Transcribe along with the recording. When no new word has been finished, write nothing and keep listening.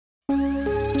Vigilant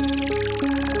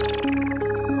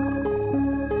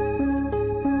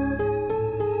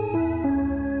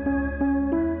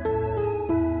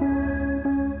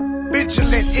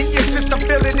in your system,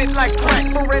 feeling it like crack.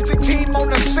 Forensic team on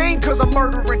the scene, cause I'm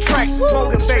murdering tracks.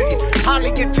 Motivated,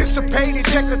 highly anticipated.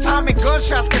 Check the time and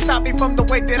gunshots can stop me from the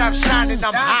way that I'm shining.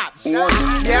 I'm hot, boy.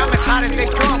 Yeah, I'm as hot as they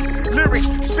come. Lyrics,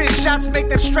 spit shots, make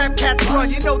them strap cats run.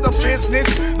 You know the business,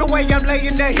 the way I'm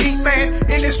laying the heat, man.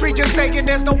 Industry just saying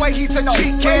there's no way he's a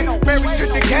cheat can. Married to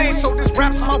the game, so this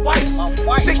rap's my wife.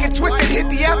 Sick and twisted, hit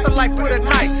the afterlife with a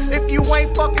knife. If you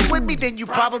ain't fucking with me, then you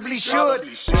probably should.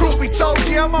 Truth be told,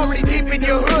 yeah, I'm already deep in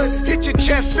your hood. Hit your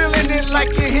chest, feeling it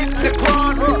like you're hitting the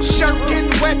ground. Shirt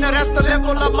getting wet, now that's the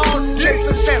level I'm on. Chase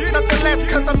success, nothing less,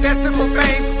 cause I'm destined for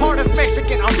fame. Hardest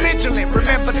Mexican, I'm vigilant,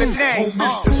 remember the name. Oh,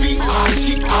 Mr. Vigilant,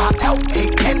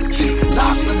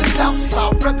 lost from the south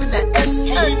side, reppin' that SE.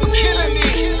 Hey, we're killing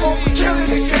it. Oh, we're killing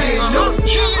the game. No, we're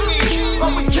killing it.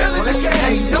 Oh, we're killing the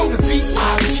game. No, Mr.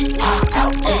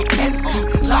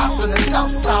 Vigilant, live from the south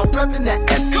side, reppin' that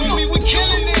SE. Come on, we're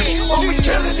killing it. Oh, we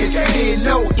killing the game.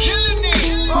 No, we're killing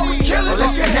it. Oh, we're killing the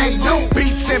game. No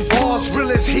beats and bars,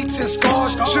 real as heats and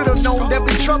scars. Should've known there'd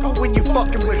be trouble when you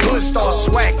fucking with hood star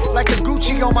swag. Like a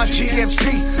Gucci on my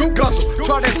GMC. Guzzle,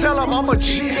 try to tell him I'm a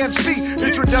GMC.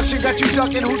 Introduction got you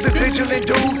ducking, who's the vigilant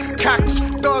dude? Cock,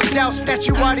 thugged out, snatch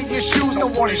you out of your shoes. No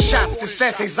warning shots, the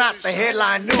essays out the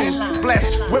headline news.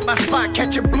 Blessed with my spot,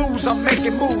 catching blues, I'm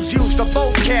making moves. Use the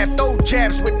vocab, throw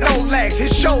jabs with no legs.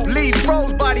 His show leaves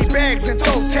froze body bags and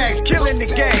toe tags. Killing the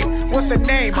game, what's the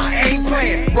name? I ain't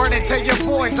playing. Run and tell your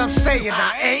boys I'm saying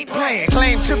I ain't playing.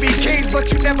 Claim to be kings,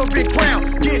 but you never been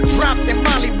crowned. Get dropped and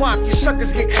mollywop, you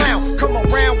suckers get clowned. Come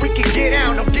around, we can get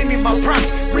out, don't give me my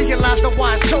props. Realize the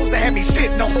wise chose to have me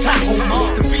sitting on top. Oh,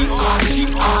 Mr. Vigilant,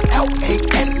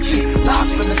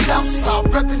 lost from the south side,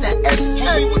 reppin' that SE.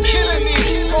 Hey, we're killing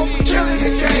it. Oh, we're killing the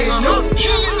game. No, we're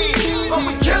killing it. Oh,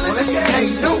 we're killing the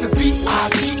game. No, Mr.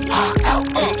 Vigilant,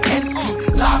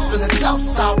 live from the south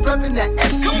side, reppin' that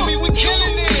SE. Come on, we're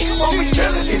killing it. Oh, we're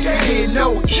killing the game.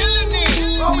 No, we're killing it.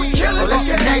 Oh, we killing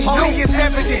it. Only it's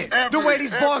evident, the way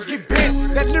these bars get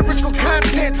bent. That lyrical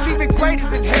content's even greater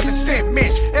than heaven sent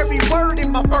men. Every word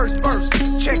in my first verse.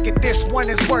 Check it, this one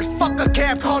is worse. Fuck a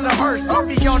cab, call a hearse. Put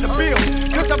me on the bill,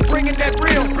 cause I'm bringing that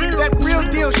real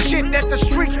deal shit that the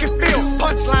streets can feel.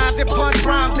 Punchlines and punch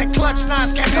rhymes and clutch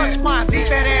lines can't touch mine. Eat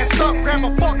that ass up, grab a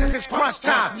fork cause it's crunch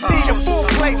time. Need a full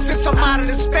plate since I'm out of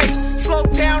the state. Slow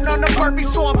down on the burpee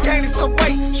so I'm gaining some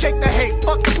weight. Shake the hate,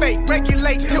 fuck the fate,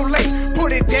 regulate till late.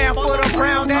 Put it down for the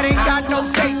brown that ain't got no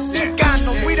date.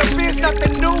 Chicano, we the biz,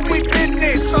 nothing new, we been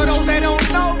this. So those that don't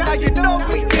know, now you know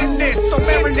we in this. So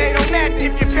marinate on that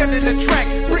if you're feeling the track.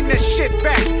 Bring the shit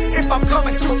back if I'm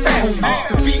coming too fast.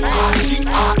 Mr. Vigilant,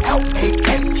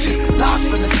 lost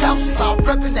from the south side,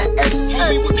 reppin' that SE.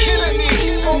 Hey, we're killing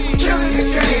it. Oh, we're killing the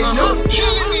game. No, we're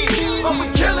killing it. Oh,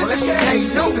 we're killing the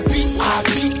game. No, Mr.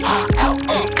 Vigilant,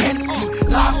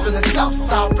 live from the south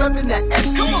side, reppin' that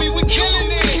SE. Come on, we're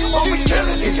killing it. Oh, we're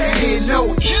killing the game. No,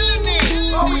 we're killing it.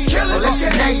 Oh, we're killing the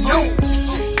game. No.